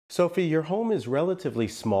Sophie, your home is relatively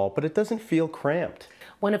small, but it doesn't feel cramped.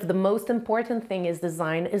 One of the most important thing is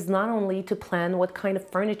design is not only to plan what kind of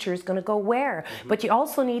furniture is going to go where, but you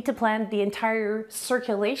also need to plan the entire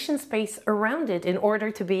circulation space around it in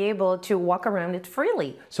order to be able to walk around it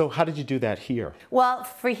freely. So how did you do that here? Well,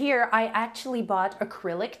 for here, I actually bought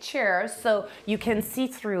acrylic chairs so you can see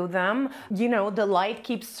through them. You know, the light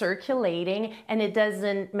keeps circulating and it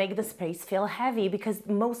doesn't make the space feel heavy, because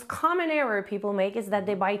the most common error people make is that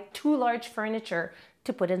they buy too large furniture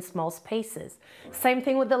to put in small spaces. Same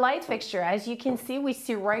thing with the light fixture. As you can see, we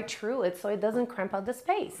see right through it so it doesn't cramp out the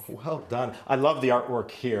space. Well done. I love the artwork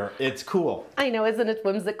here. It's cool. I know, isn't it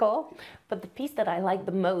whimsical? But the piece that I like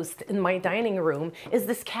the most in my dining room is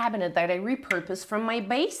this cabinet that I repurposed from my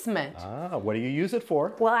basement. Ah, what do you use it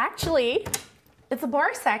for? Well, actually, it's a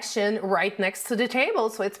bar section right next to the table,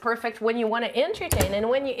 so it's perfect when you want to entertain. And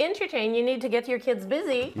when you entertain, you need to get your kids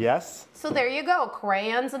busy. Yes. So there you go,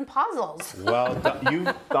 crayons and puzzles. Well,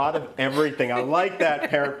 you've thought of everything. I like that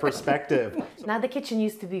parent perspective. Now, the kitchen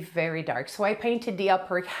used to be very dark, so I painted the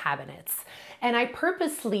upper cabinets. And I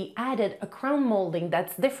purposely added a crown molding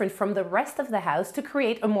that's different from the rest of the house to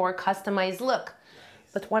create a more customized look.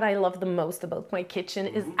 But what I love the most about my kitchen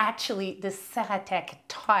is actually the Ceratec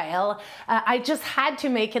tile. I just had to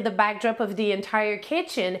make it the backdrop of the entire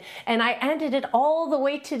kitchen, and I added it all the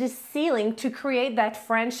way to the ceiling to create that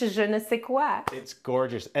French je ne sais quoi. It's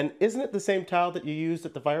gorgeous. And isn't it the same tile that you used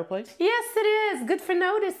at the fireplace? Yes, it is. Good for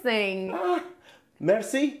noticing.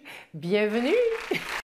 Merci. Bienvenue.